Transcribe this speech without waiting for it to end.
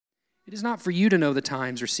It is not for you to know the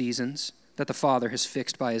times or seasons that the Father has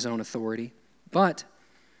fixed by his own authority, but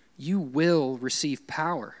you will receive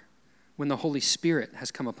power when the Holy Spirit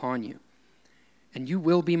has come upon you. And you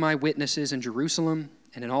will be my witnesses in Jerusalem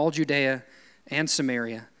and in all Judea and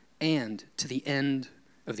Samaria and to the end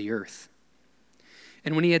of the earth."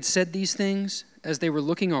 And when he had said these things, as they were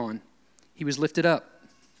looking on, he was lifted up,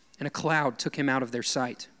 and a cloud took him out of their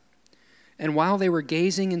sight. And while they were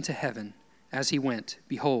gazing into heaven as he went,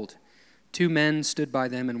 behold, 2 men stood by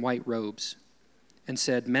them in white robes and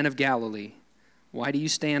said, "Men of Galilee, why do you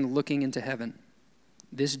stand looking into heaven?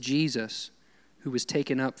 This Jesus, who was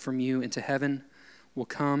taken up from you into heaven, will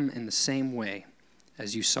come in the same way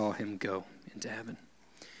as you saw him go into heaven."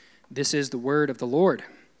 This is the word of the Lord.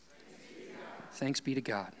 Thanks be to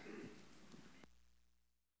God.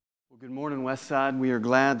 Well, good morning, Westside. We are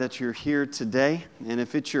glad that you're here today. And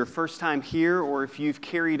if it's your first time here or if you've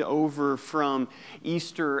carried over from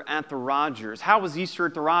Easter at the Rogers, how was Easter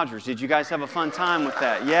at the Rogers? Did you guys have a fun time with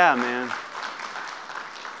that? Yeah, man.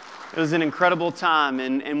 It was an incredible time,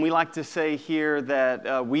 and we like to say here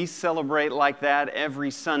that we celebrate like that every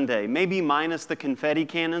Sunday. Maybe minus the confetti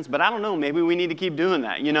cannons, but I don't know, maybe we need to keep doing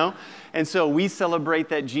that, you know? And so we celebrate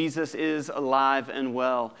that Jesus is alive and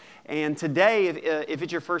well. And today, if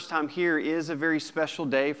it's your first time here, is a very special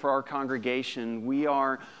day for our congregation. We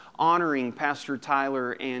are honoring Pastor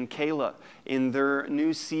Tyler and Kayla in their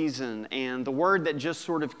new season. And the word that just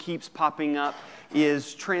sort of keeps popping up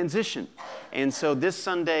is transition. And so this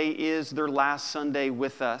Sunday is their last Sunday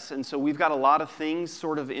with us. And so we've got a lot of things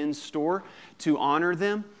sort of in store to honor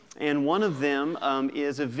them. And one of them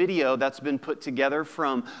is a video that's been put together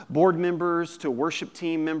from board members to worship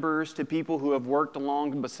team members to people who have worked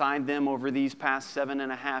along beside them over these past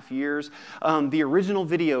 7.5 years. The original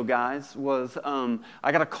video, guys, was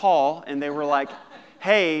I got a call and they were like,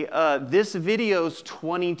 "Hey, this video's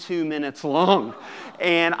 22 minutes long."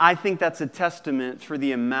 And I think that's a testament for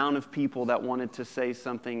the amount of people that wanted to say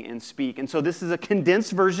something and speak. And so this is a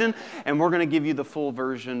condensed version, and we're going to give you the full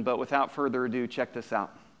version. But without further ado, check this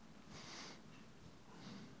out.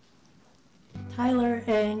 Tyler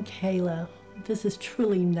and Kayla, this is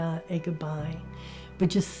truly not a goodbye, but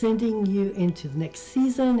just sending you into the next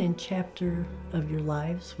season and chapter of your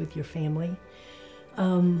lives with your family.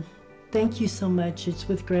 Thank you so much. It's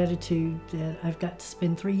with gratitude that I've got to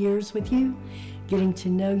spend 3 years with you, getting to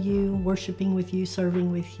know you, worshiping with you,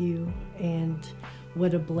 serving with you, and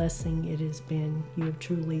what a blessing it has been. You have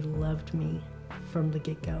truly loved me from the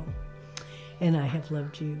get-go, and I have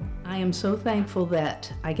loved you. I am so thankful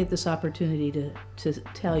that I get this opportunity to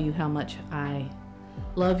tell you how much I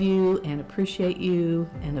love you and appreciate you,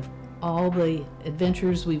 and of all the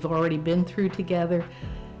adventures we've already been through together.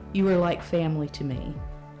 You are like family to me.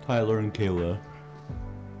 Tyler and Kayla,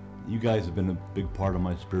 you guys have been a big part of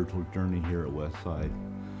my spiritual journey here at Westside.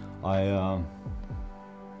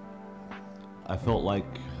 I felt like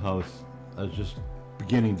I was just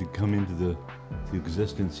beginning to come into the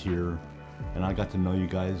existence here, and I got to know you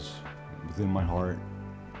guys within my heart,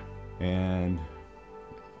 and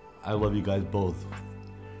I love you guys both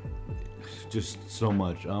just so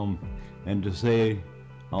much. And to say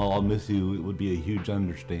I'll miss you, it would be a huge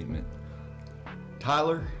understatement.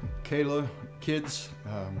 Tyler, Kayla, kids,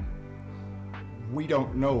 we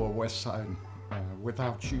don't know a Westside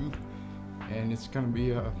without you, and it's going to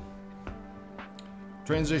be a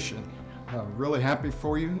transition. Really happy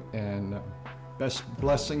for you, and best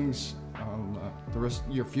blessings on the rest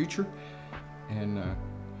of your future, and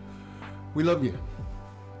we love you,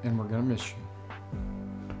 and we're going to miss you.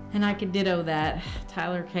 And I can ditto that.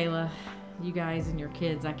 Tyler, Kayla, you guys and your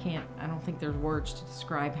kids, I don't think there's words to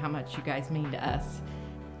describe how much you guys mean to us.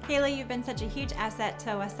 Kayla, you've been such a huge asset to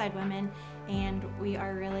Westside Women, and we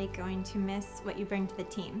are really going to miss what you bring to the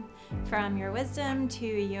team. From your wisdom to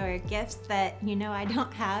your gifts that you know I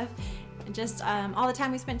don't have, just all the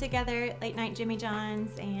time we spent together, late night Jimmy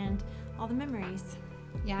John's, and all the memories.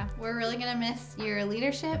 Yeah, we're really going to miss your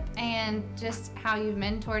leadership and just how you've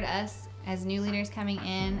mentored us as new leaders coming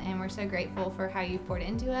in, and we're so grateful for how you've poured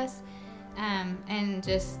into us. And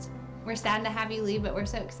just, we're sad to have you leave, but we're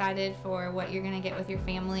so excited for what you're going to get with your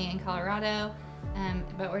family in Colorado.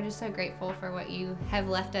 But we're just so grateful for what you have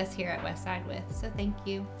left us here at Westside with. So thank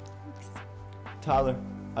you. Thanks. Tyler,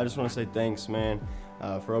 I just want to say thanks, man,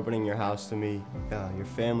 for opening your house to me, your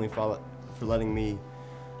family for letting me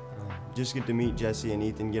just get to meet Jesse and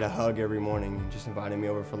Ethan, get a hug every morning, and just inviting me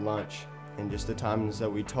over for lunch, and just the times that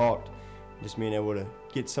we talked, just being able to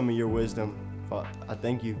get some of your wisdom. I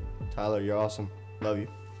thank you, Tyler. You're awesome. Love you.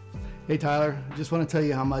 Hey, Tyler. Just want to tell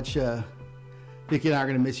you how much Vicki and I are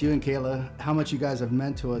going to miss you and Kayla, how much you guys have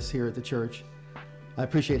meant to us here at the church. I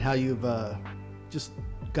appreciate how you've just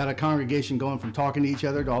got a congregation going from talking to each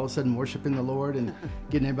other to all of a sudden worshiping the Lord and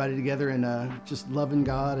getting everybody together and just loving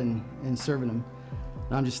God and serving Him.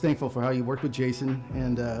 And I'm just thankful for how you worked with Jason,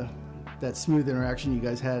 and that smooth interaction you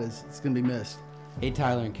guys had it's going to be missed. Hey,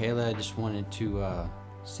 Tyler and Kayla, I just wanted to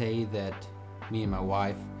say that me and my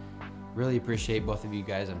wife really appreciate both of you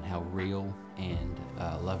guys and how real and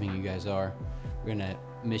loving you guys are. We're going to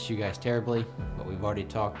miss you guys terribly, but we've already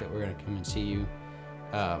talked that we're going to come and see you.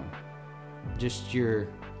 Just your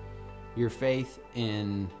faith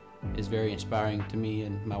is very inspiring to me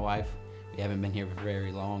and my wife. We haven't been here for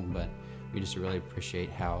very long, but we just really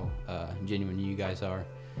appreciate how genuine you guys are.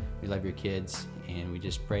 We love your kids, and we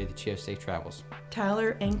just pray that you have safe travels.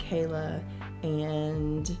 Tyler and Kayla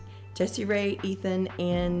and Jesse Ray, Ethan,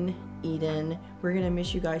 and Eden, we're going to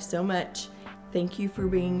miss you guys so much. Thank you for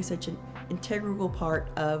being such an integral part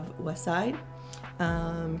of Westside.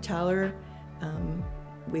 Tyler,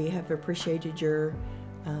 we have appreciated your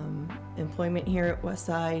employment here at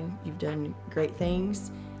Westside. You've done great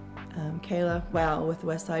things. Kayla, wow, with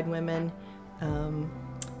Westside Women,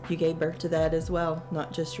 you gave birth to that as well,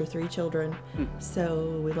 not just your 3 children.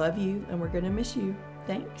 So we love you, and we're going to miss you.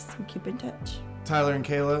 Thanks, and keep in touch. Tyler and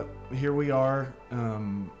Kayla, here we are.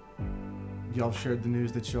 Y'all shared the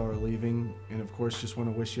news that y'all are leaving, and of course just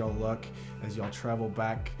want to wish y'all luck as y'all travel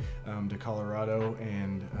back to Colorado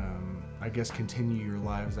and I guess continue your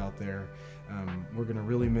lives out there. We're going to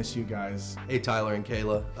really miss you guys. Hey, Tyler and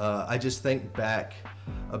Kayla, I just think back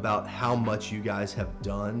about how much you guys have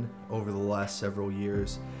done over the last several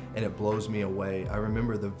years, and it blows me away. I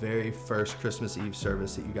remember the very first Christmas Eve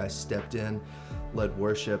service that you guys stepped in, led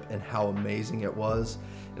worship, and how amazing it was.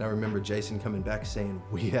 And I remember Jason coming back saying,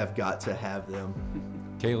 we have got to have them.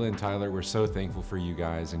 Kayla and Tyler, we're so thankful for you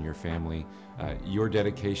guys and your family. Your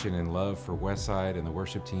dedication and love for Westside and the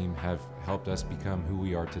worship team have helped us become who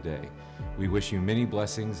we are today. We wish you many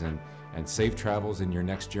blessings and safe travels in your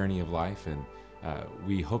next journey of life, and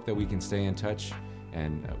we hope that we can stay in touch,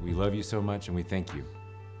 and we love you so much, and we thank you.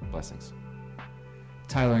 Blessings.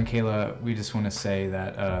 Tyler and Kayla, we just want to say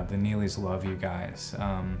that the Neelys love you guys.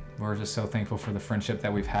 We're just so thankful for the friendship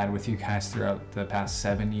that we've had with you guys throughout the past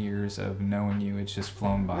 7 years of knowing you. It's just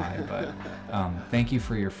flown by, but thank you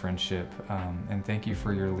for your friendship, and thank you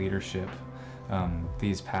for your leadership.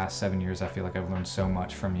 These past 7 years, I feel like I've learned so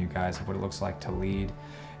much from you guys of what it looks like to lead,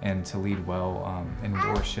 and to lead well in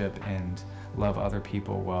worship and love other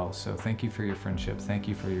people well. So thank you for your friendship. Thank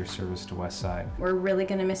you for your service to Westside. We're really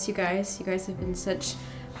going to miss you guys. You guys have been such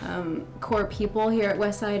core people here at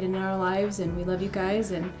Westside and in our lives, and we love you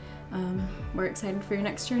guys, and we're excited for your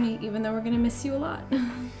next journey, even though we're going to miss you a lot.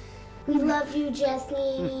 We love you, Jesse,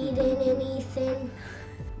 Eden, and Ethan.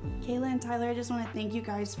 Kayla and Tyler, I just want to thank you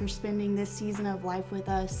guys for spending this season of life with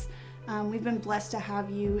us. We've been blessed to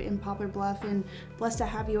have you in Poplar Bluff and blessed to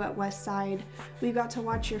have you at Westside. We got to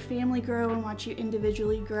watch your family grow and watch you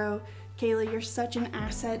individually grow. Kayla, you're such an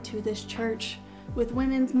asset to this church with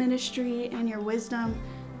women's ministry and your wisdom.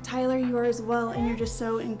 Tyler, you are as well, and you're just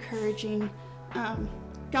so encouraging.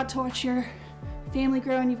 Got to watch your family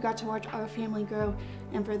grow, and you've got to watch our family grow,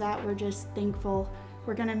 and for that we're just thankful.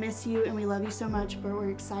 We're going to miss you, and we love you so much, but we're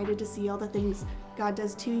excited to see all the things God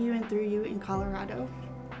does to you and through you in Colorado.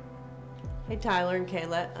 Hey, Tyler and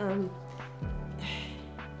Kayla.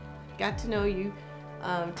 Got to know you,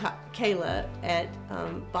 Kayla, at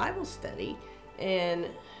Bible study, and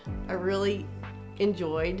I really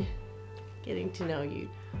enjoyed getting to know you.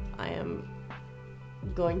 I am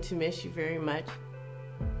going to miss you very much.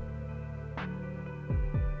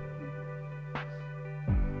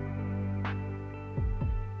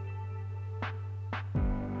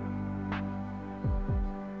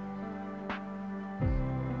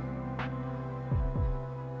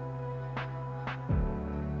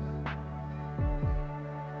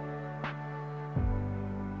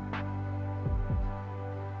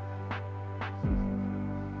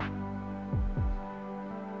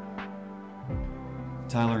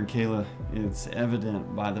 Tyler and Kayla, it's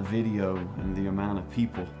evident by the video and the amount of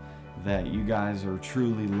people that you guys are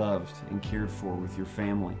truly loved and cared for with your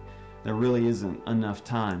family. There really isn't enough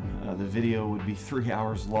time. The video would be 3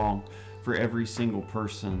 hours long for every single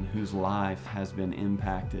person whose life has been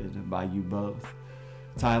impacted by you both.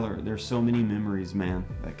 Tyler, there's so many memories, man,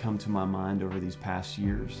 that come to my mind over these past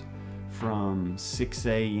years. From 6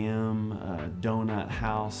 a.m. Donut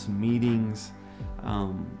house meetings.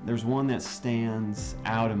 There's one that stands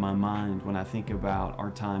out in my mind when I think about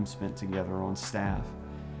our time spent together on staff.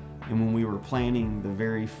 And when we were planning the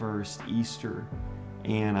very first Easter,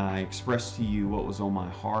 and I expressed to you what was on my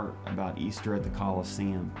heart about Easter at the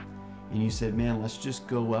Coliseum. And you said, man, let's just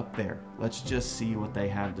go up there. Let's just see what they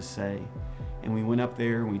have to say. And we went up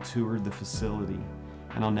there and we toured the facility.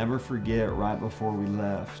 And I'll never forget, right before we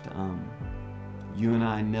left, you and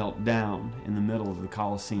I knelt down in the middle of the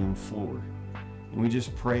Coliseum floor. And we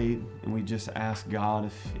just prayed and we just asked God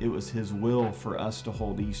if it was His will for us to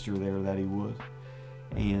hold Easter there, that He would.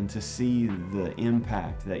 And to see the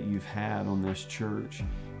impact that you've had on this church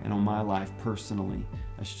and on my life personally,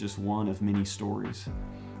 that's just one of many stories.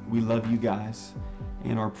 We love you guys,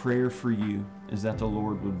 and our prayer for you is that the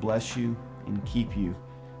Lord would bless you and keep you,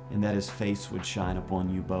 and that His face would shine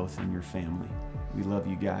upon you both and your family. We love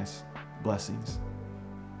you guys. Blessings.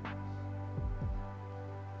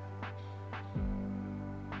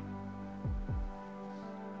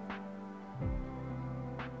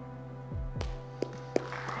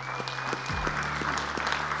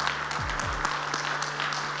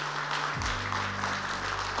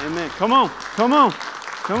 Amen. Come on, come on,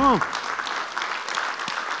 come on.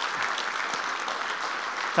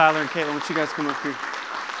 Tyler and Caitlin, why don't you guys come up here?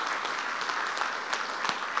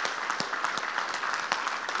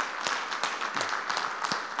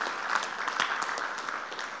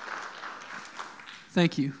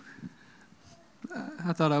 Thank you.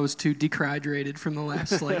 I thought I was too dehydrated from the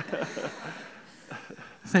last slate.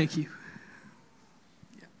 Thank you.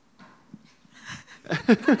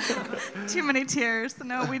 Too many tears.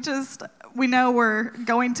 No, we know we're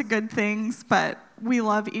going to good things, but we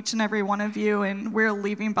love each and every one of you, and we're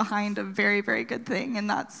leaving behind a very, very good thing, and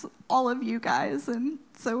that's all of you guys. And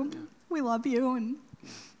so we love you, and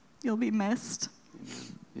you'll be missed.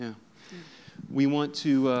 Yeah. We want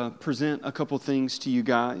to present a couple things to you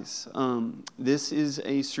guys. This is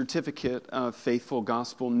a certificate of faithful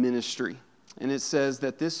gospel ministry. And it says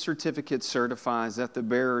that this certificate certifies that the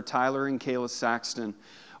bearer, Tyler and Kayla Saxton,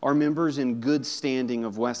 are members in good standing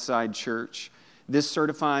of Westside Church. This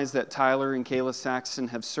certifies that Tyler and Kayla Saxton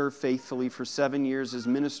have served faithfully for 7 years as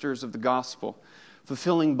ministers of the gospel,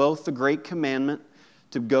 fulfilling both the great commandment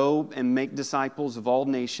to go and make disciples of all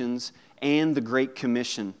nations and the great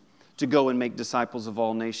commission to go and make disciples of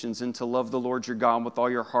all nations and to love the Lord your God with all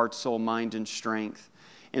your heart, soul, mind, and strength.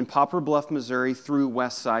 In Poplar Bluff, Missouri, through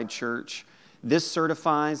Westside Church, this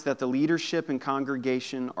certifies that the leadership and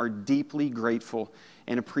congregation are deeply grateful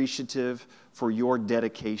and appreciative for your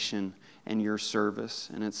dedication and your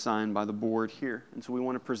service. And it's signed by the board here. And so we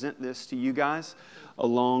want to present this to you guys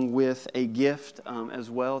along with a gift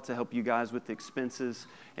as well to help you guys with the expenses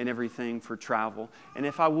and everything for travel. And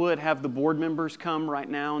if I would have the board members come right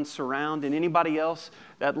now and surround, and anybody else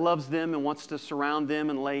that loves them and wants to surround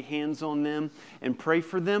them and lay hands on them and pray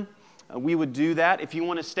for them, we would do that. If you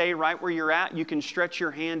want to stay right where you're at, you can stretch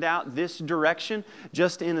your hand out this direction,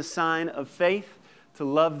 just in a sign of faith to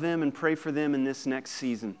love them and pray for them in this next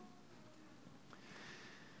season.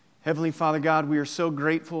 Heavenly Father God, we are so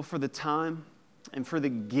grateful for the time and for the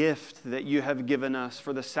gift that you have given us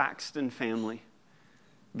for the Saxton family.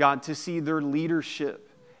 God, to see their leadership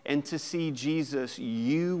and to see Jesus,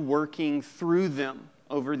 you working through them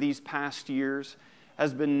over these past years,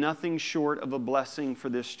 has been nothing short of a blessing for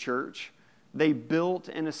this church. They built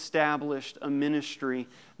and established a ministry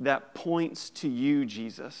that points to you,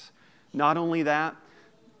 Jesus. Not only that,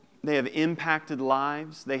 they have impacted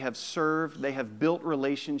lives, they have served, they have built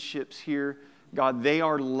relationships here. God, they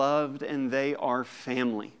are loved and they are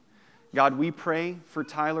family. God, we pray for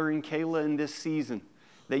Tyler and Kayla in this season,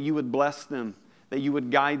 that you would bless them, that you would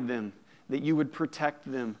guide them, that you would protect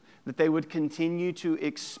them, that they would continue to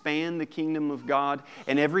expand the kingdom of God,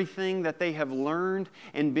 and everything that they have learned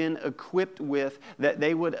and been equipped with, that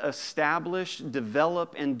they would establish,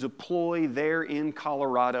 develop, and deploy there in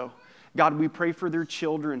Colorado. God, we pray for their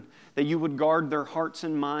children, that you would guard their hearts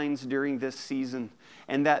and minds during this season,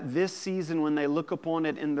 and that this season, when they look upon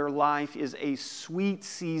it in their life, is a sweet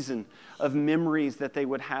season of memories that they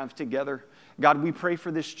would have together. God, we pray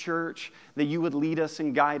for this church, that you would lead us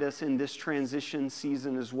and guide us in this transition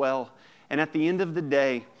season as well. And at the end of the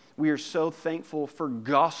day, we are so thankful for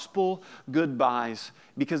gospel goodbyes,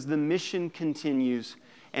 because the mission continues.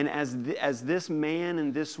 And as this man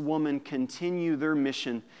and this woman continue their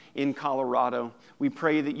mission in Colorado, we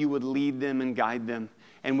pray that you would lead them and guide them.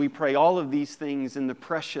 And we pray all of these things in the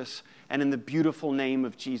precious and in the beautiful name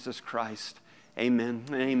of Jesus Christ. Amen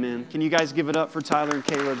and amen. Can you guys give it up for Tyler and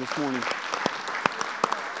Kayla this morning?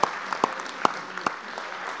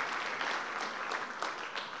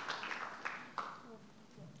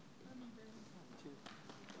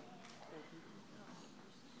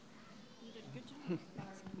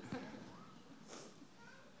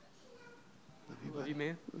 Love you,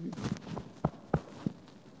 man.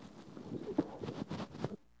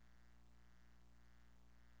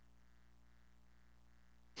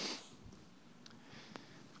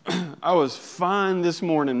 I was fine this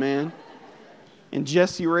morning, man. And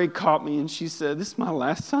Jessie Ray caught me and she said, this is my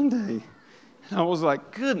last Sunday. And I was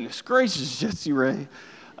like, goodness gracious, Jessie Ray.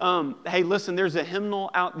 Hey, listen, there's a hymnal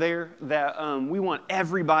out there that we want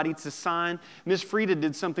everybody to sign. Miss Frida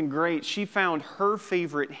did something great. She found her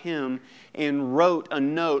favorite hymn and wrote a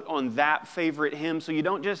note on that favorite hymn. So you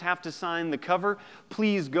don't just have to sign the cover.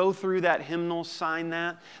 Please go through that hymnal, sign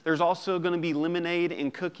that. There's also going to be lemonade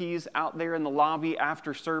and cookies out there in the lobby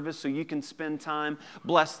after service so you can spend time,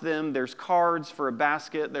 bless them. There's cards for a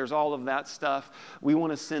basket. There's all of that stuff. We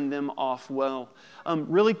want to send them off well.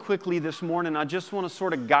 Really quickly this morning, I just want to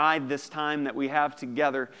sort of guide this time that we have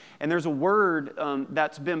together. And there's a word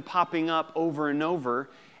that's been popping up over and over,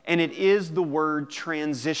 and it is the word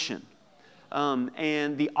transition.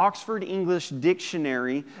 And the Oxford English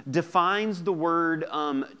Dictionary defines the word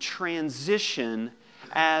transition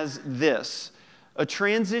as this. A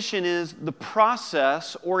transition is the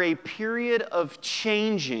process or a period of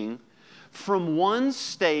changing from one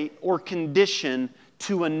state or condition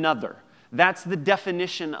to another. That's the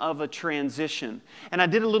definition of a transition. And I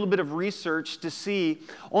did a little bit of research to see,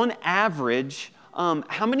 on average,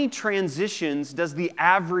 how many transitions does the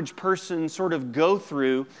average person sort of go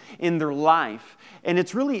through in their life? And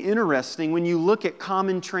it's really interesting when you look at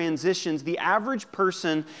common transitions. The average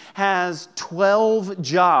person has 12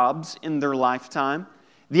 jobs in their lifetime.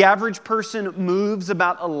 The average person moves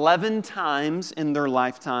about 11 times in their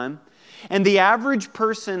lifetime. And the average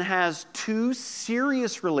person has 2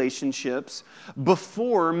 serious relationships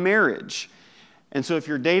before marriage. And so if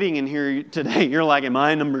you're dating in here today, you're like, am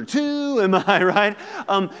I number 2? Am I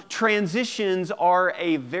right? Transitions are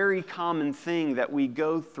a very common thing that we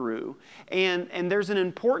go through. And there's an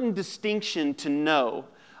important distinction to know.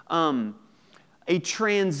 A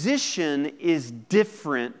transition is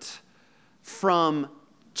different from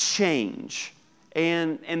change.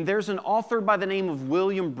 And there's an author by the name of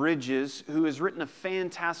William Bridges who has written a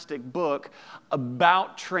fantastic book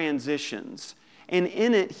about transitions. And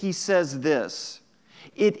in it, he says this: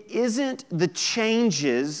 it isn't the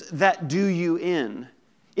changes that do you in,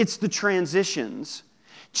 it's the transitions.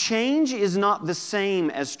 Change is not the same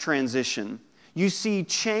as transition. You see,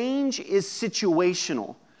 change is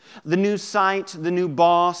situational. The new site, the new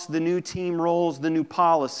boss, the new team roles, the new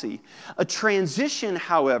policy. A transition,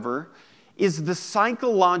 however, is the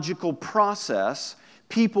psychological process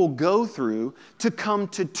people go through to come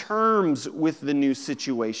to terms with the new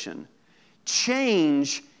situation.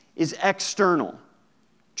 Change is external.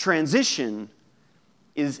 Transition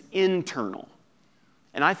is internal.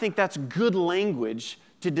 And I think that's good language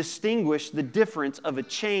to distinguish the difference of a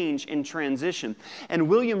change and transition. And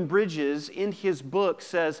William Bridges, in his book,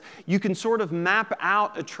 says you can sort of map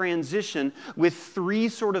out a transition with 3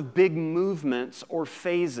 sort of big movements or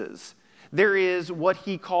phases. There is what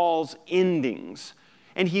he calls endings.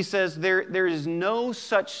 And he says there is no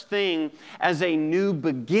such thing as a new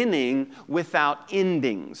beginning without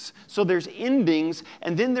endings. So there's endings,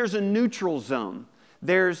 and then there's a neutral zone.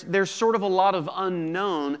 There's sort of a lot of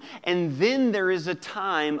unknown, and then there is a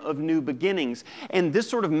time of new beginnings. And this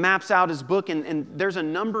sort of maps out his book, and there's a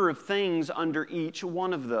number of things under each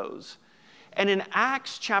one of those. And in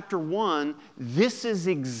Acts chapter 1, this is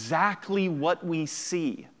exactly what we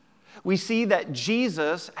see. We see that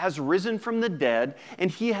Jesus has risen from the dead, and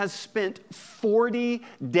he has spent 40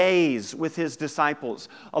 days with his disciples.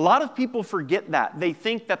 A lot of people forget that. They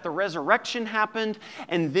think that the resurrection happened,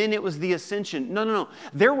 and then it was the ascension. No.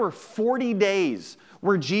 There were 40 days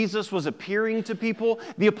where Jesus was appearing to people.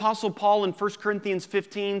 The Apostle Paul in 1 Corinthians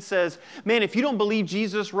 15 says, man, if you don't believe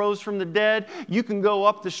Jesus rose from the dead, you can go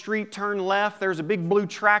up the street, turn left. There's a big blue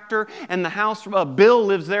tractor, and the house, Bill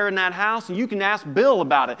lives there in that house, and you can ask Bill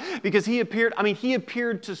about it. Because he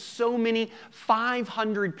appeared to so many,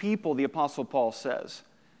 500 people, the Apostle Paul says.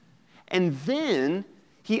 And then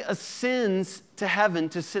he ascends to heaven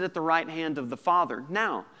to sit at the right hand of the Father.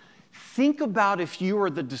 Now, think about if you are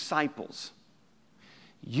the disciples.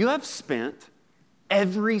 You have spent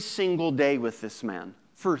every single day with this man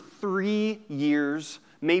for 3 years,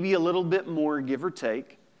 maybe a little bit more, give or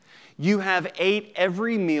take. You have ate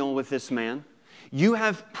every meal with this man.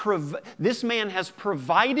 This man has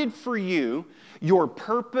provided for you your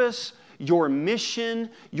purpose, your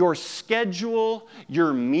mission, your schedule,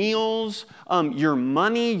 your meals, your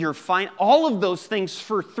money, your all of those things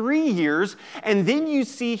for 3 years, and then you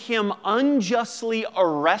see him unjustly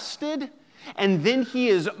arrested and then he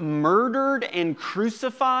is murdered and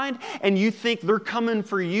crucified, and you think they're coming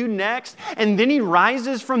for you next, and then he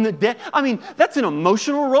rises from the dead. I mean, that's an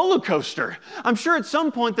emotional roller coaster. I'm sure at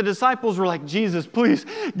some point the disciples were like, Jesus, please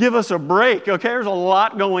give us a break, okay? There's a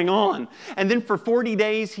lot going on. And then for 40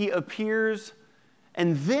 days he appears,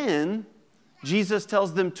 and then Jesus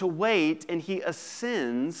tells them to wait, and he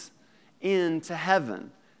ascends into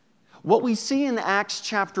heaven. What we see in Acts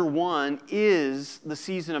chapter 1 is the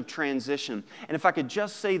season of transition. And if I could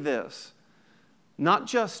just say this, not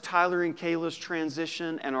just Tyler and Kayla's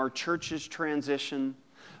transition and our church's transition,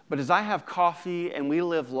 but as I have coffee and we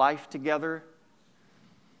live life together,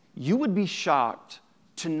 you would be shocked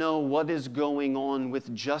to know what is going on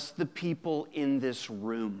with just the people in this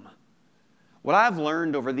room. What I've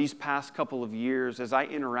learned over these past couple of years as I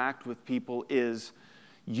interact with people is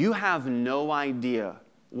you have no idea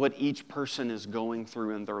what each person is going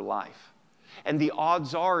through in their life. And the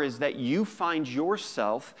odds are is that you find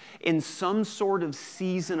yourself in some sort of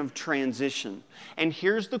season of transition. And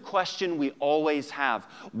here's the question we always have.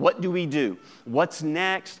 What do we do? What's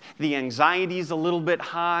next? The anxiety is a little bit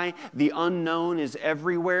high. The unknown is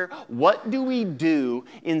everywhere. What do we do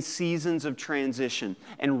in seasons of transition?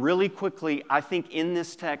 And really quickly, I think in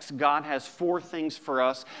this text, God has 4 things for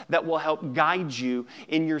us that will help guide you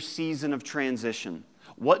in your season of transition.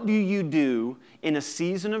 What do you do in a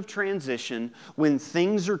season of transition when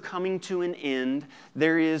things are coming to an end,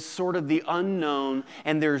 there is sort of the unknown,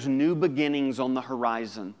 and there's new beginnings on the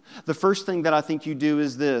horizon? The first thing that I think you do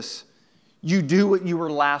is this. You do what you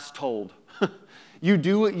were last told. You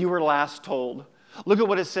do what you were last told. Look at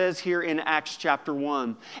what it says here in Acts chapter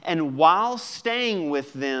 1. And while staying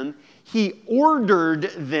with them, he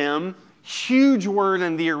ordered them, huge word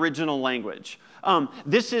in the original language.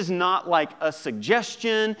 This is not like a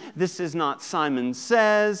suggestion. This is not Simon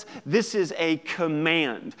Says. This is a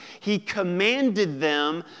command. He commanded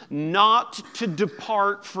them not to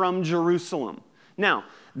depart from Jerusalem. Now,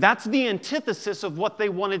 that's the antithesis of what they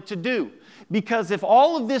wanted to do. Because if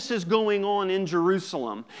all of this is going on in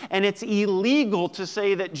Jerusalem, and it's illegal to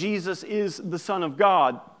say that Jesus is the Son of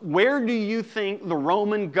God, where do you think the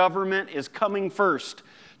Roman government is coming first?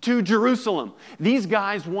 To Jerusalem. These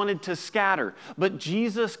guys wanted to scatter, but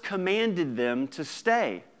Jesus commanded them to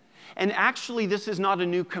stay. And actually, this is not a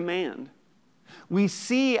new command. We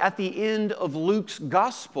see at the end of Luke's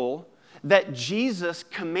gospel that Jesus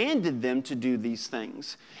commanded them to do these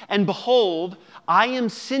things. And behold, I am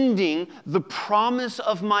sending the promise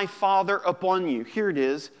of my Father upon you. Here it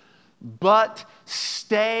is. But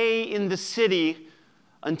stay in the city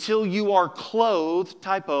until you are clothed,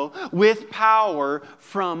 typo, with power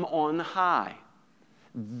from on high.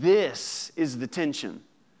 This is the tension.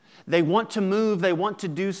 They want to move, they want to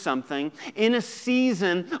do something in a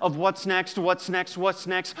season of what's next, what's next, what's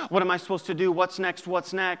next, what am I supposed to do, what's next,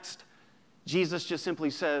 what's next. Jesus just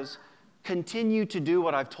simply says, continue to do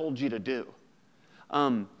what I've told you to do.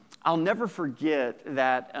 I'll never forget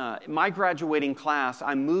that my graduating class,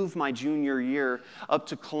 I moved my junior year up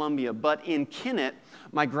to Columbia, but in Kennett,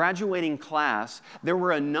 my graduating class, there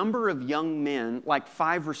were a number of young men, like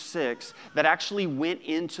 5 or 6, that actually went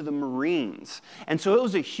into the Marines. And so it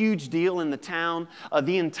was a huge deal in the town.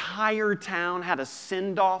 The entire town had a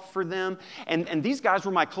send-off for them. And these guys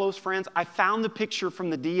were my close friends. I found the picture from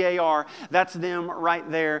the DAR. That's them right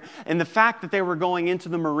there. And the fact that they were going into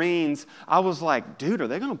the Marines, I was like, dude, are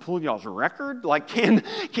they going to pull y'all's record? Like, can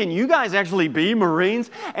you guys actually be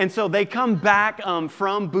Marines? And so they come back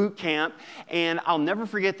from boot camp, and I'll never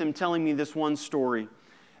forget them telling me this one story.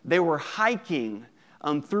 They were hiking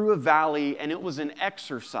through a valley, and it was an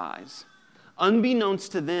exercise.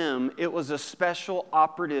 Unbeknownst to them, it was a special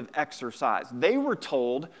operative exercise. They were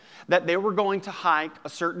told that they were going to hike a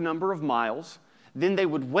certain number of miles, then they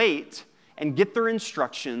would wait and get their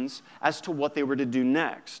instructions as to what they were to do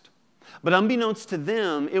next. But unbeknownst to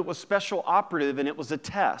them, it was special operative, and it was a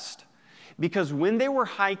test. Because when they were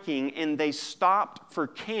hiking and they stopped for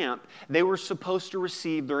camp, they were supposed to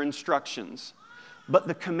receive their instructions. But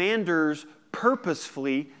the commanders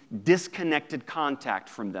purposefully disconnected contact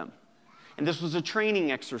from them. And this was a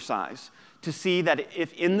training exercise to see that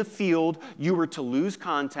if in the field you were to lose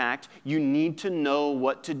contact, you need to know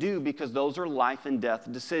what to do, because those are life and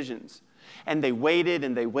death decisions. And they waited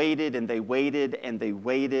and they waited and they waited and they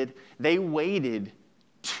waited. They waited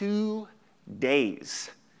 2 days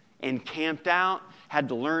and camped out, had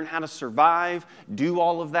to learn how to survive, do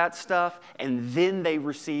all of that stuff, and then they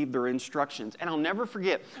received their instructions. And I'll never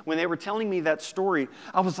forget, when they were telling me that story,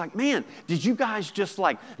 I was like, man, did you guys just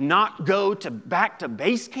like not go back to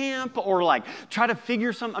base camp or like try to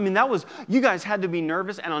figure something? I mean, you guys had to be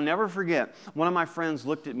nervous. And I'll never forget, one of my friends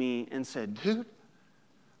looked at me and said, dude,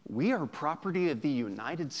 we are property of the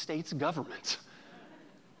United States government.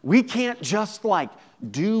 We can't just like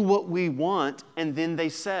do what we want. And then they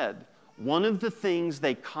said, one of the things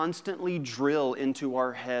they constantly drill into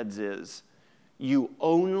our heads is, you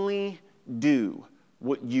only do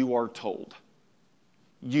what you are told.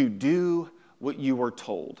 You do what you are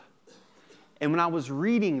told. And when I was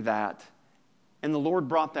reading that, and the Lord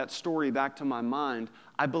brought that story back to my mind,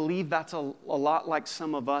 I believe that's a lot like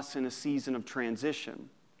some of us in a season of transition.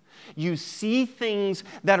 You see things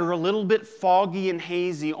that are a little bit foggy and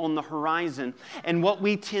hazy on the horizon, and what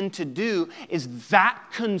we tend to do is that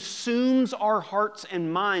consumes our hearts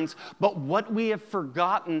and minds, but what we have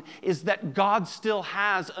forgotten is that God still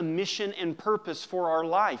has a mission and purpose for our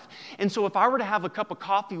life. And so if I were to have a cup of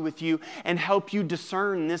coffee with you and help you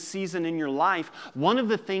discern this season in your life, one of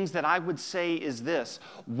the things that I would say is this: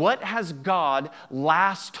 what has God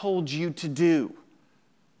last told you to do?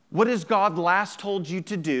 What has God last told you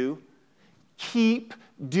to do? Keep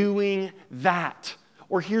doing that.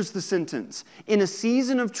 Or here's the sentence: in a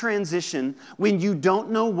season of transition, when you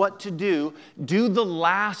don't know what to do the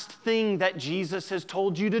last thing that Jesus has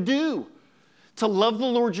told you to do. To love the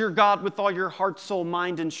Lord your God with all your heart, soul,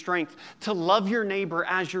 mind, and strength. To love your neighbor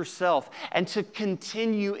as yourself. And to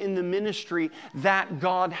continue in the ministry that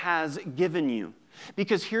God has given you.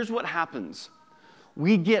 Because here's what happens.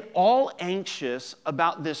 We get all anxious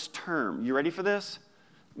about this term. You ready for this?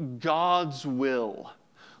 God's will.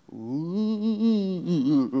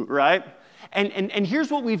 Ooh, right? And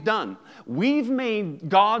here's what we've done. We've made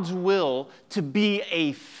God's will to be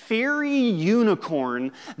a fairy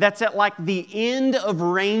unicorn that's at like the end of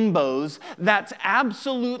rainbows, that's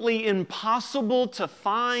absolutely impossible to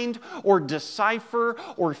find or decipher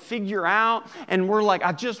or figure out. And we're like,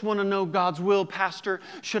 I just want to know God's will, Pastor.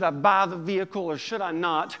 Should I buy the vehicle or should I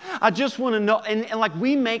not? I just want to know. And like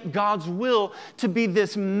we make God's will to be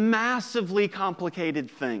this massively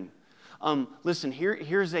complicated thing. Listen,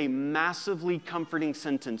 here's a massively comforting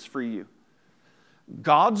sentence for you.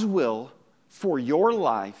 God's will for your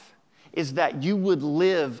life is that you would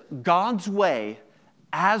live God's way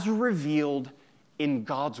as revealed in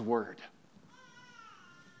God's Word.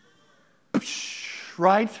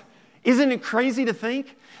 Right? Isn't it crazy to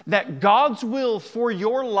think that God's will for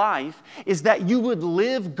your life is that you would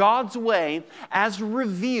live God's way as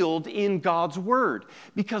revealed in God's Word?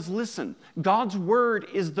 Because listen, God's Word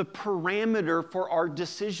is the parameter for our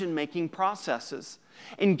decision-making processes.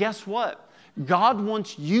 And guess what? God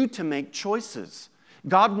wants you to make choices.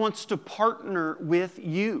 God wants to partner with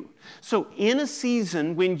you. So in a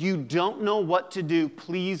season when you don't know what to do,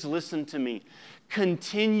 please listen to me.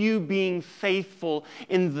 Continue being faithful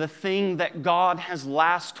in the thing that God has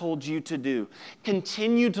last told you to do.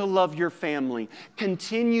 Continue to love your family.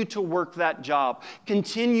 Continue to work that job.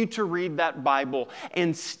 Continue to read that Bible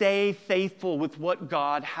and stay faithful with what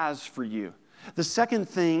God has for you. The second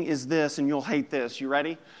thing is this, and you'll hate this. You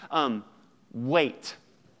ready? Wait.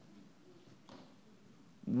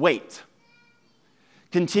 Wait.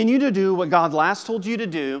 Continue to do what God last told you to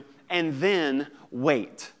do, and then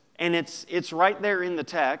wait. And it's right there in the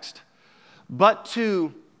text. But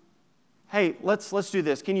to, hey, let's do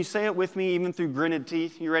this. Can you say it with me even through gritted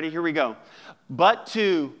teeth? You ready? Here we go. But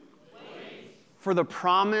to wait for the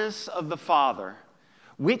promise of the Father,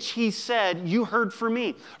 which he said, you heard from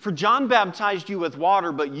me. For John baptized you with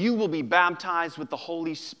water, but you will be baptized with the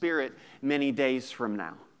Holy Spirit many days from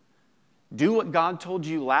now. Do what God told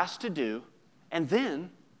you last to do, and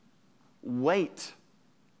then wait.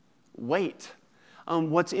 Wait.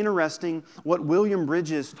 What's interesting, what William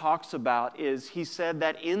Bridges talks about is he said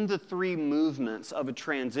that in the three movements of a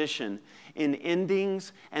transition, in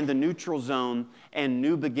endings and the neutral zone and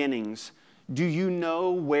new beginnings, do you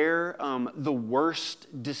know where the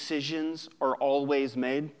worst decisions are always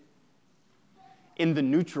made? In the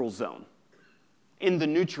neutral zone. In the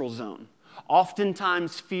neutral zone.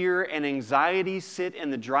 Oftentimes, fear and anxiety sit in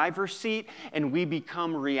the driver's seat and we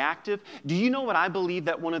become reactive. Do you know what I believe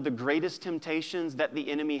that one of the greatest temptations that the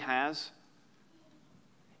enemy has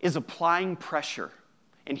is applying pressure?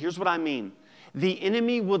 And here's what I mean. The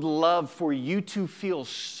enemy would love for you to feel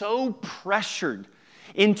so pressured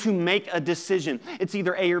into make a decision. It's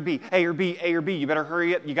either A or B, A or B, A or B. You better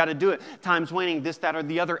hurry up. You got to do it. Time's waning, this, that, or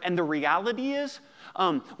the other. And the reality is,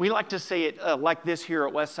 we like to say it like this here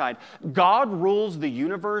at Westside. God rules the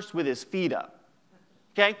universe with his feet up.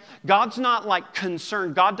 Okay? God's not like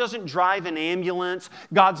concerned. God doesn't drive an ambulance.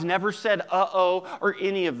 God's never said uh-oh or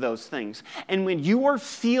any of those things. And when you are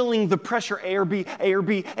feeling the pressure, A or B, A or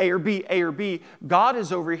B, A or B, A or B, God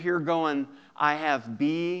is over here going, I have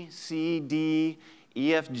B, C, D,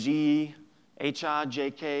 E, F, G, H, I,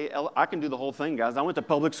 J, K, L. I can do the whole thing, guys. I went to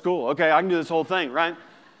public school. Okay, I can do this whole thing, right?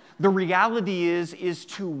 The reality is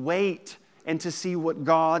to wait and to see what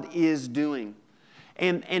God is doing.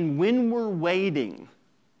 And when we're waiting,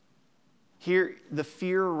 here the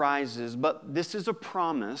fear arises, but this is a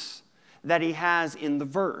promise that he has in the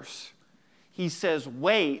verse. He says,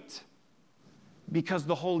 wait, because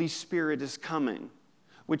the Holy Spirit is coming,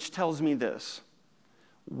 which tells me this.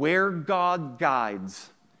 Where God guides,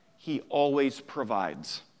 he always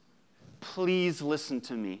provides. Please listen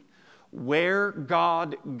to me. Where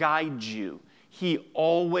God guides you, he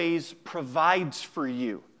always provides for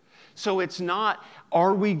you. So it's not,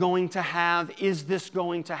 are we going to have, is this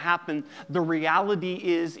going to happen? The reality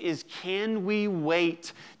is can we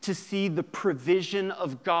wait to see the provision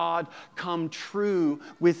of God come true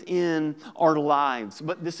within our lives?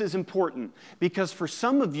 But this is important because for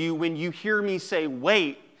some of you, when you hear me say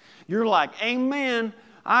wait, you're like, amen.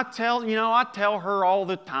 I tell her all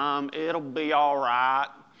the time, it'll be all right.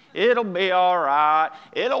 It'll be all right.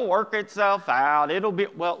 It'll work itself out.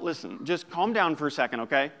 Well, listen, just calm down for a second,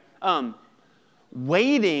 okay?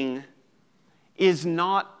 Waiting is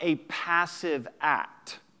not a passive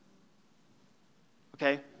act.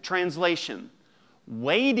 Okay? Translation.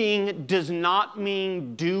 Waiting does not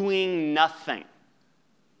mean doing nothing.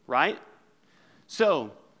 Right?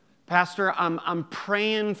 So, Pastor, I'm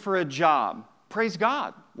praying for a job. Praise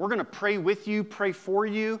God. We're going to pray with you, pray for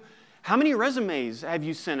you. How many resumes have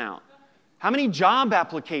you sent out? How many job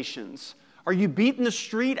applications? Are you beating the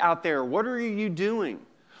street out there? What are you doing?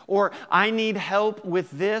 Or I need help with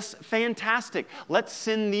this. Fantastic. Let's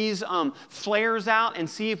send these flares out and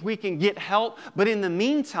see if we can get help. But in the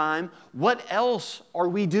meantime, what else are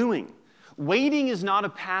we doing? Waiting is not a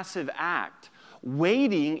passive act.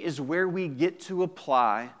 Waiting is where we get to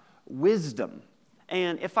apply wisdom.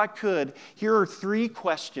 And if I could, here are 3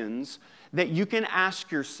 questions that you can ask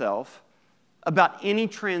yourself about any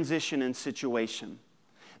transition and situation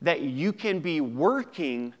that you can be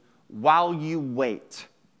working while you wait.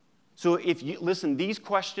 So if you, listen, these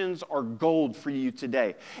questions are gold for you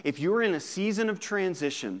today. If you're in a season of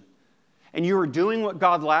transition and you are doing what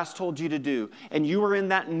God last told you to do, and you are in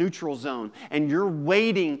that neutral zone, and you're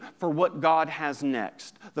waiting for what God has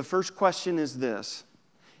next, the first question is this: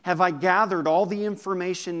 have I gathered all the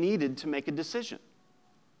information needed to make a decision?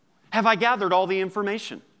 Have I gathered all the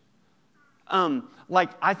information?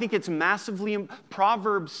 I think it's massively,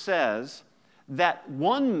 Proverbs says that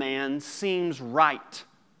one man seems right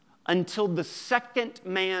until the second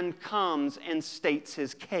man comes and states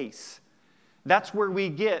his case. That's where we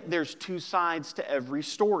get, there's 2 sides to every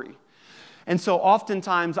story. And so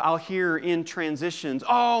oftentimes I'll hear in transitions,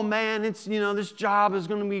 oh man, it's, this job is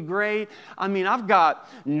going to be great. I mean, I've got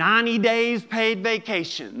 90 days paid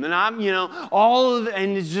vacation and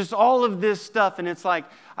and it's just all of this stuff. And it's like,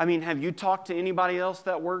 have you talked to anybody else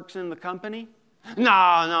that works in the company?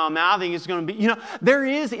 No, man, I think it's going to be, there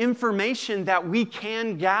is information that we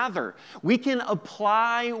can gather. We can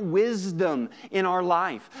apply wisdom in our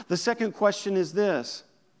life. The second question is this: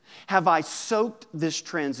 have I soaked this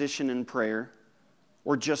transition in prayer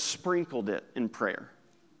or just sprinkled it in prayer?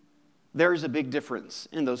 There's a big difference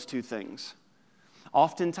in those 2 things.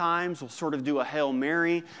 Oftentimes, we'll sort of do a Hail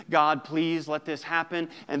Mary, God, please let this happen,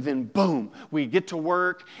 and then boom, we get to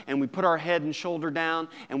work, and we put our head and shoulder down,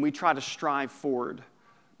 and we try to strive forward.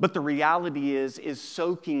 But the reality is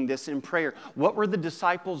soaking this in prayer. What were the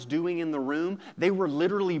disciples doing in the room? They were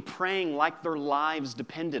literally praying like their lives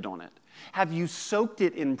depended on it. Have you soaked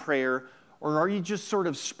it in prayer, or are you just sort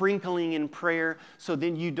of sprinkling in prayer so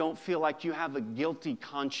then you don't feel like you have a guilty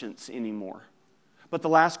conscience anymore? But the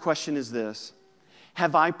last question is this: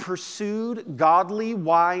 have I pursued godly,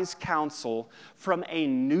 wise counsel from a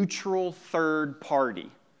neutral third party?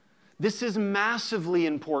 This is massively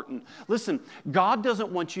important. Listen, God doesn't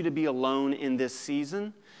want you to be alone in this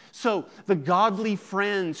season. So the godly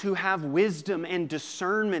friends who have wisdom and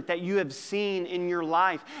discernment that you have seen in your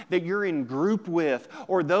life, that you're in group with,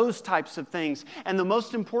 or those types of things. And the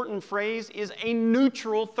most important phrase is a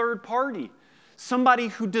neutral third party. Somebody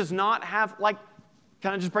who does not have,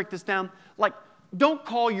 can I just break this down? Don't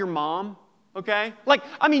call your mom, okay?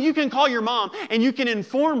 You can call your mom and you can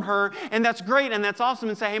inform her, and that's great and that's awesome,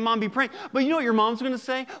 and say, hey, Mom, be praying. But you know what your mom's going to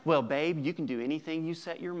say? Well, babe, you can do anything you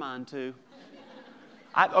set your mind to.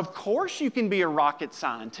 Of course you can be a rocket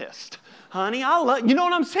scientist. Honey, you know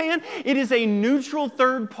what I'm saying? It is a neutral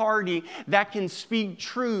third party that can speak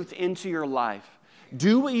truth into your life.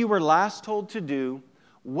 Do what you were last told to do,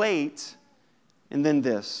 wait, and then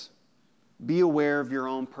this. Be aware of your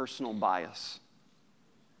own personal bias.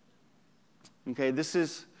 Okay, this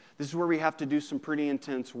is where we have to do some pretty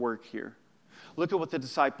intense work here. Look at what the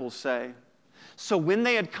disciples say. So when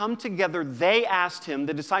they had come together, they asked him,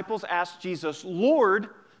 the disciples asked Jesus, Lord,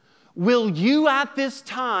 will you at this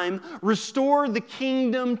time restore the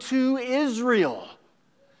kingdom to Israel?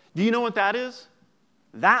 Do you know what that is?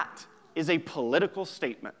 That is a political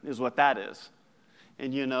statement, is what that is.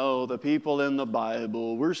 And you know, the people in the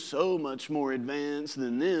Bible were so much more advanced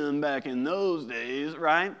than them back in those days,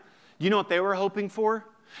 right? Do you know what they were hoping for?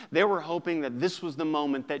 They were hoping that this was the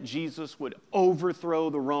moment that Jesus would overthrow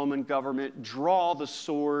the Roman government, draw the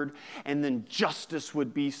sword, and then justice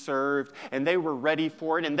would be served. And they were ready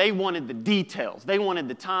for it, and they wanted the details. They wanted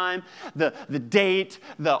the time, the date,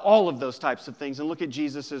 all of those types of things. And look at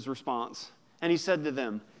Jesus' response. And he said to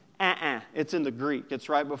them, It's in the Greek. It's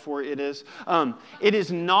right before it is. It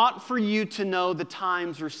is not for you to know the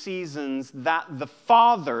times or seasons that the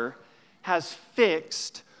Father has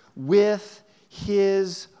fixed with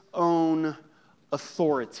His own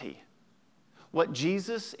authority. What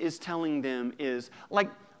Jesus is telling them is,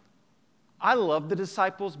 I love the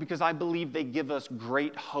disciples because I believe they give us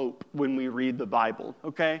great hope when we read the Bible,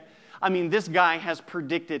 okay? I mean, this guy has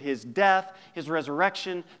predicted his death, his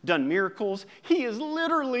resurrection, done miracles. He is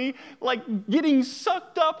literally getting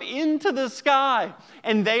sucked up into the sky.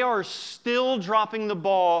 And they are still dropping the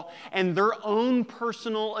ball, and their own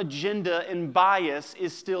personal agenda and bias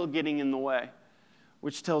is still getting in the way.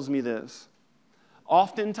 Which tells me this.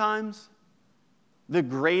 Oftentimes, the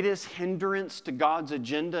greatest hindrance to God's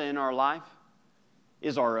agenda in our life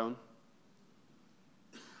is our own.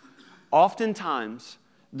 Oftentimes,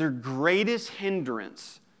 the greatest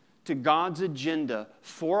hindrance to God's agenda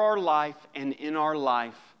for our life and in our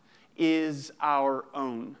life is our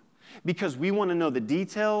own. Because we want to know the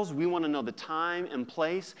details, we want to know the time and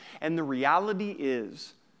place, and the reality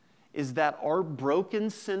is that our broken,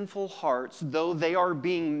 sinful hearts, though they are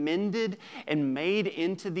being mended and made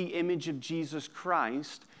into the image of Jesus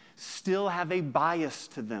Christ, still have a bias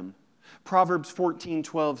to them. Proverbs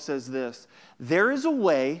 14:12 says this, "There is a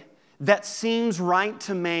way that seems right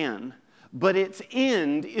to man, but its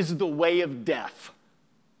end is the way of death."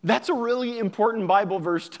 That's a really important Bible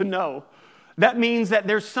verse to know. That means that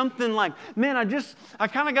there's something like, man, I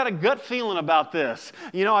kind of got a gut feeling about this.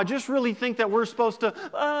 You know, I just really think that we're supposed to,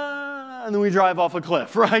 and then we drive off a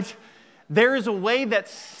cliff, right? There is a way that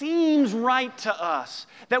seems right to us,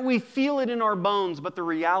 that we feel it in our bones, but the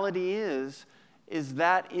reality is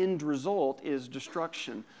that end result is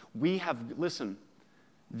destruction. Listen,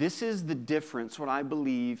 this is the difference, what I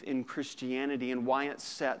believe in Christianity and why it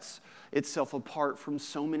sets itself apart from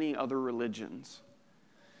so many other religions.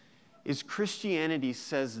 Is Christianity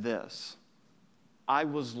says this, I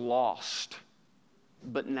was lost,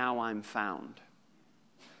 but now I'm found.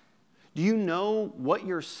 Do you know what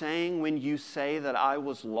you're saying when you say that I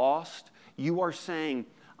was lost? You are saying,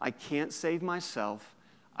 I can't save myself.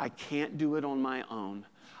 I can't do it on my own.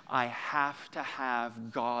 I have to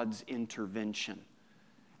have God's intervention.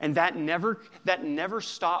 And that never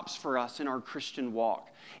stops for us in our Christian walk.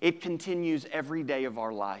 It continues every day of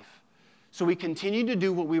our life. So we continue to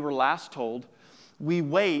do what we were last told. We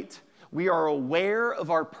wait. We are aware of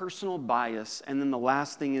our personal bias. And then the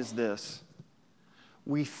last thing is this.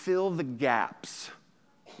 We fill the gaps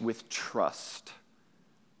with trust.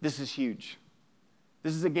 This is huge.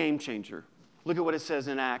 This is a game changer. Look at what it says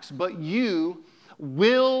in Acts. But you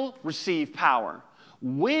will receive power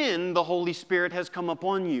when the Holy Spirit has come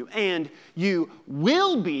upon you, and you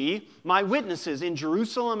will be my witnesses in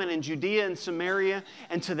Jerusalem and in Judea and Samaria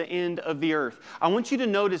and to the end of the earth. I want you to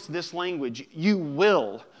notice this language, you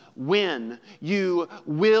will, when, you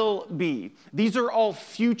will be. These are all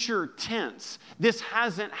future tense. This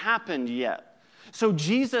hasn't happened yet. So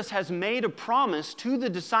Jesus has made a promise to the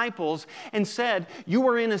disciples and said, you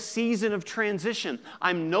are in a season of transition.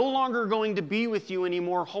 I'm no longer going to be with you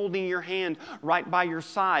anymore, holding your hand right by your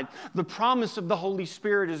side. The promise of the Holy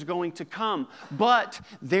Spirit is going to come, but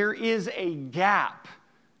there is a gap.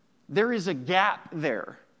 There is a gap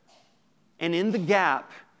there. And in the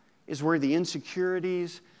gap is where the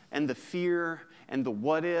insecurities and the fear and the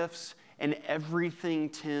what ifs and everything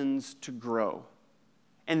tends to grow.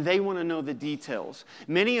 and they want to know the details.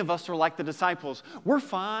 Many of us are like the disciples. We're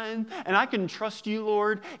fine, and I can trust you,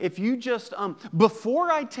 Lord. If you just,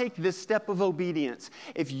 before I take this step of obedience,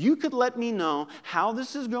 if you could let me know how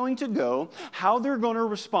this is going to go, how they're going to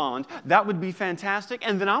respond, that would be fantastic.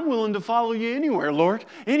 And then I'm willing to follow you anywhere, Lord.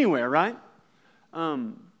 Anywhere, right?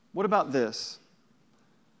 What about this?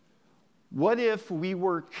 What if we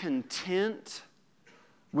were content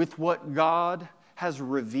with what God has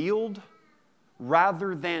revealed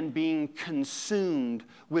rather than being consumed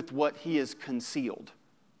with what He has concealed?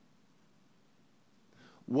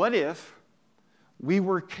 What if we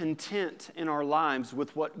were content in our lives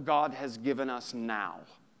with what God has given us now,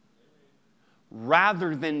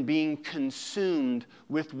 rather than being consumed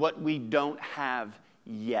with what we don't have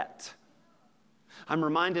yet? I'm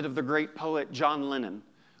reminded of the great poet John Lennon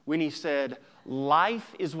when he said,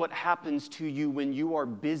 "Life is what happens to you when you are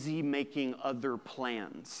busy making other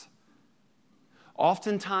plans."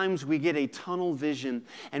 Oftentimes we get a tunnel vision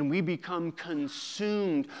and we become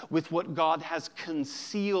consumed with what God has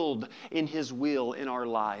concealed in His will in our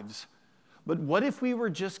lives. But what if we were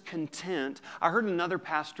just content? I heard another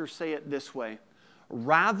pastor say it this way: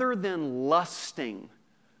 rather than lusting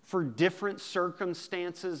for different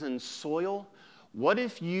circumstances and soil, what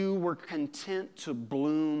if you were content to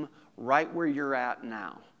bloom right where you're at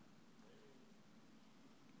now?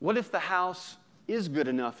 What if the house is good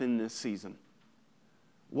enough in this season?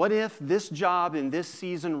 What if this job in this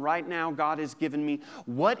season right now God has given me,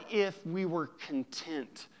 what if we were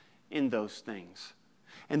content in those things?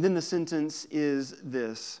 And then the sentence is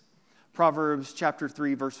this. Proverbs chapter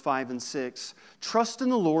 3, verse 5 and 6. Trust in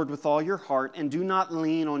the Lord with all your heart and do not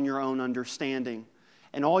lean on your own understanding.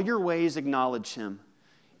 In all your ways acknowledge Him,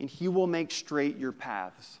 and He will make straight your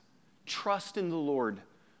paths. Trust in the Lord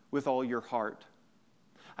with all your heart.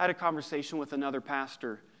 I had a conversation with another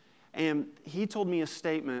pastor, and he told me a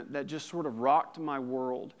statement that just sort of rocked my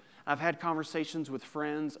world. I've had conversations with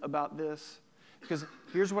friends about this, because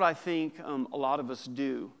here's what I think a lot of us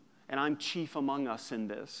do, and I'm chief among us in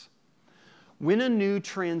this. When a new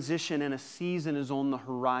transition and a season is on the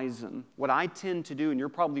horizon, what I tend to do, and you're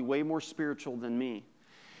probably way more spiritual than me,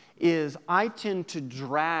 is I tend to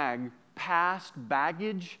drag past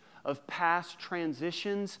baggage of past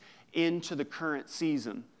transitions into the current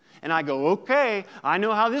season. And I go, okay, I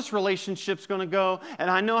know how this relationship's going to go,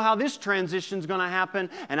 and I know how this transition's going to happen,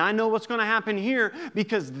 and I know what's going to happen here,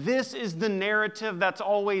 because this is the narrative that's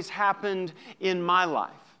always happened in my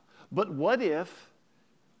life. But what if,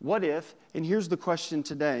 and here's the question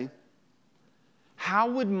today, how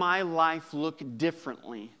would my life look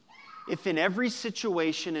differently if in every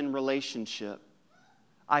situation and relationship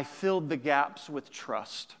I filled the gaps with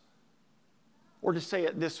trust? Or to say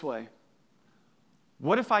it this way,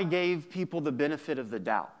 what if I gave people the benefit of the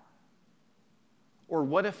doubt? Or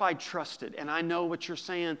what if I trusted? And I know what you're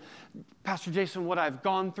saying, Pastor Jason, what I've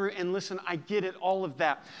gone through, and listen, I get it, all of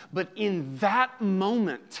that. But in that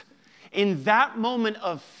moment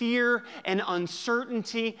of fear and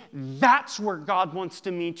uncertainty, that's where God wants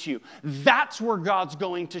to meet you. That's where God's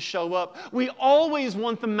going to show up. We always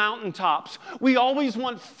want the mountaintops. We always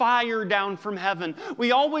want fire down from heaven.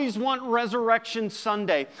 We always want Resurrection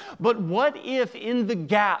Sunday. But what if in the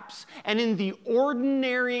gaps and in the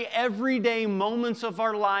ordinary, everyday moments of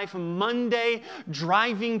our life, Monday,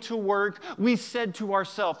 driving to work, we said to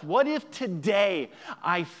ourselves, what if today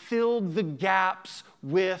I filled the gaps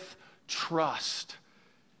with trust?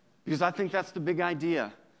 Because I think that's the big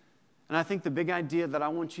idea. And I think the big idea that I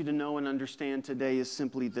want you to know and understand today is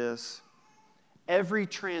simply this. Every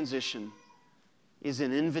transition is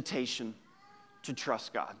an invitation to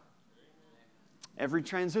trust God. Every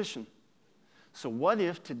transition. So what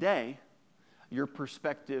if today your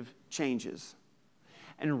perspective changes?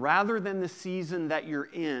 And rather than the season that you're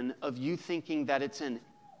in of you thinking that it's an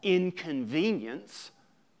inconvenience,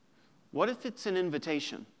 what if it's an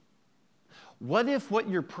invitation? What if what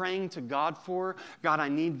you're praying to God for, God, I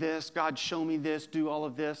need this, God, show me this, do all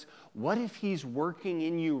of this, what if He's working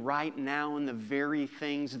in you right now in the very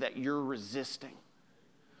things that you're resisting?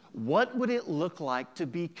 What would it look like to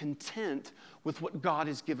be content with what God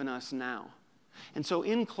has given us now? And so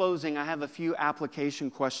in closing, I have a few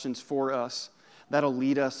application questions for us that'll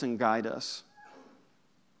lead us and guide us.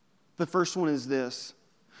 The first one is this.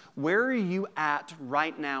 Where are you at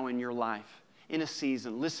right now in your life, in a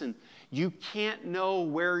season? Listen, you can't know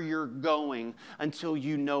where you're going until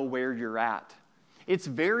you know where you're at. It's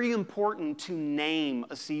very important to name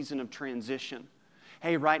a season of transition.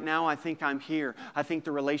 Hey, right now I think I'm here. I think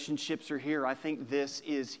the relationships are here. I think this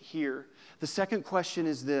is here. The second question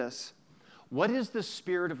is this. What is the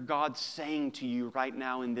Spirit of God saying to you right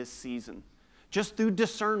now in this season? Just through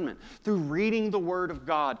discernment, through reading the Word of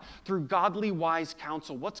God, through godly, wise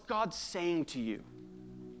counsel. What's God saying to you?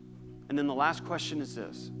 And then the last question is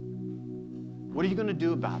this. What are you going to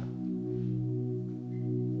do about it?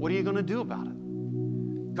 What are you going to do about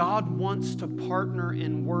it? God wants to partner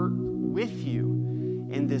and work with you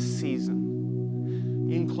in this season.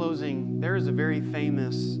 In closing, there is a very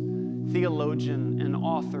famous theologian and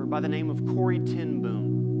author by the name of Corrie ten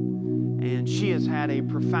Boom, and she has had a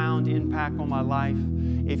profound impact on my life.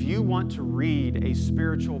 If you want to read a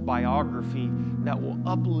spiritual biography that will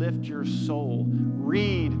uplift your soul,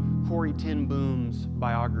 read Corrie ten Boom's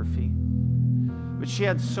biography. But she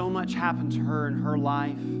had so much happen to her in her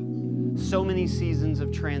life, so many seasons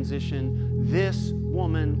of transition. This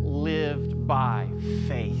woman lived by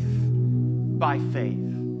faith. By faith.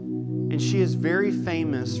 And she is very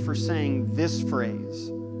famous for saying this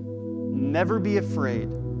phrase, never be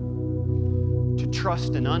afraid to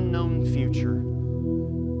trust an unknown future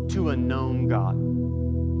to a known God.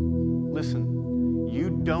 Listen, you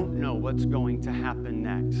don't know what's going to happen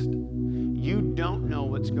next. You don't know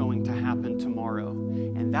what's going to happen tomorrow.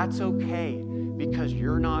 And that's okay because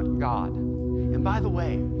you're not God. And by the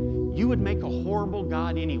way, you would make a horrible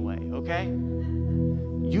God anyway, okay?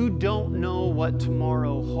 You don't know what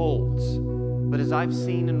tomorrow holds, but as I've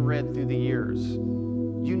seen and read through the years,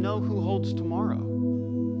 you know who holds tomorrow.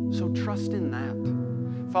 So trust in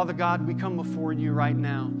that. Father God, we come before you right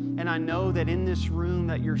now, and I know that in this room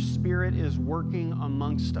that your Spirit is working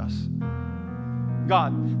amongst us.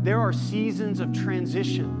 God, there are seasons of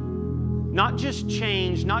transition, not just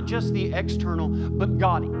change, not just the external, but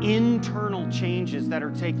God, internal changes that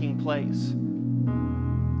are taking place.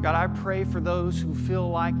 God, I pray for those who feel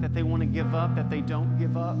like that they want to give up, that they don't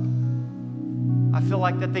give up. I feel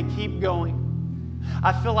like that they keep going.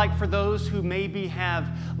 I feel like for those who maybe have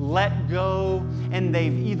let go and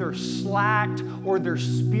they've either slacked or their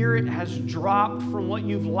spirit has dropped from what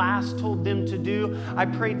you've last told them to do, I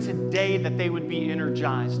pray today that they would be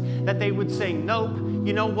energized, that they would say, nope,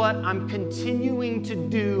 you know what? I'm continuing to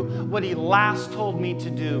do what he last told me to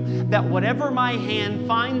do, that whatever my hand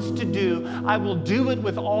finds to do, I will do it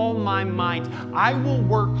with all my might. I will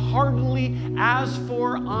work heartily as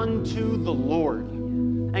for unto the Lord.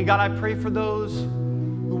 And God, I pray for those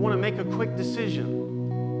who want to make a quick decision,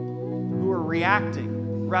 who are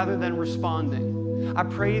reacting rather than responding. I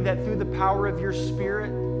pray that through the power of your Spirit,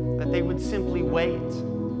 that they would simply wait,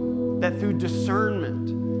 that through discernment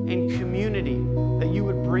and community, that you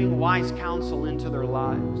would bring wise counsel into their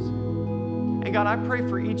lives. And God, I pray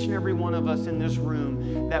for each and every one of us in this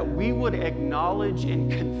room that we would acknowledge and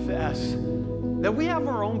confess that we have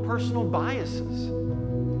our own personal biases.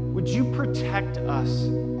 Would you protect us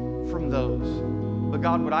from those? But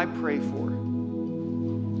God, what I pray for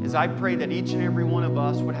is I pray that each and every one of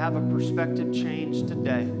us would have a perspective change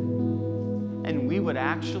today. And we would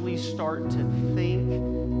actually start to think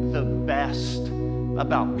the best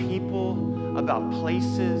about people, about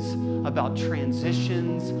places, about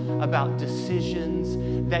transitions, about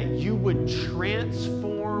decisions, that you would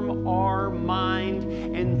transform our mind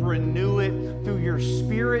and renew it through your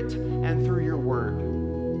Spirit and through your Word.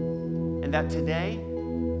 And that today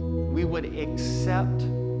we would accept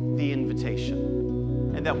the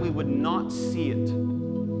invitation and that we would not see it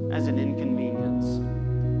as an inconvenience.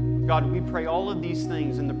 God, we pray all of these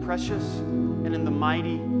things in the precious and in the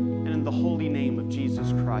mighty and in the holy name of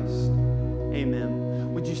Jesus Christ.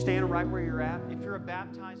 Amen. Would you stand right where you're at? If you're a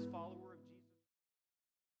baptized follower,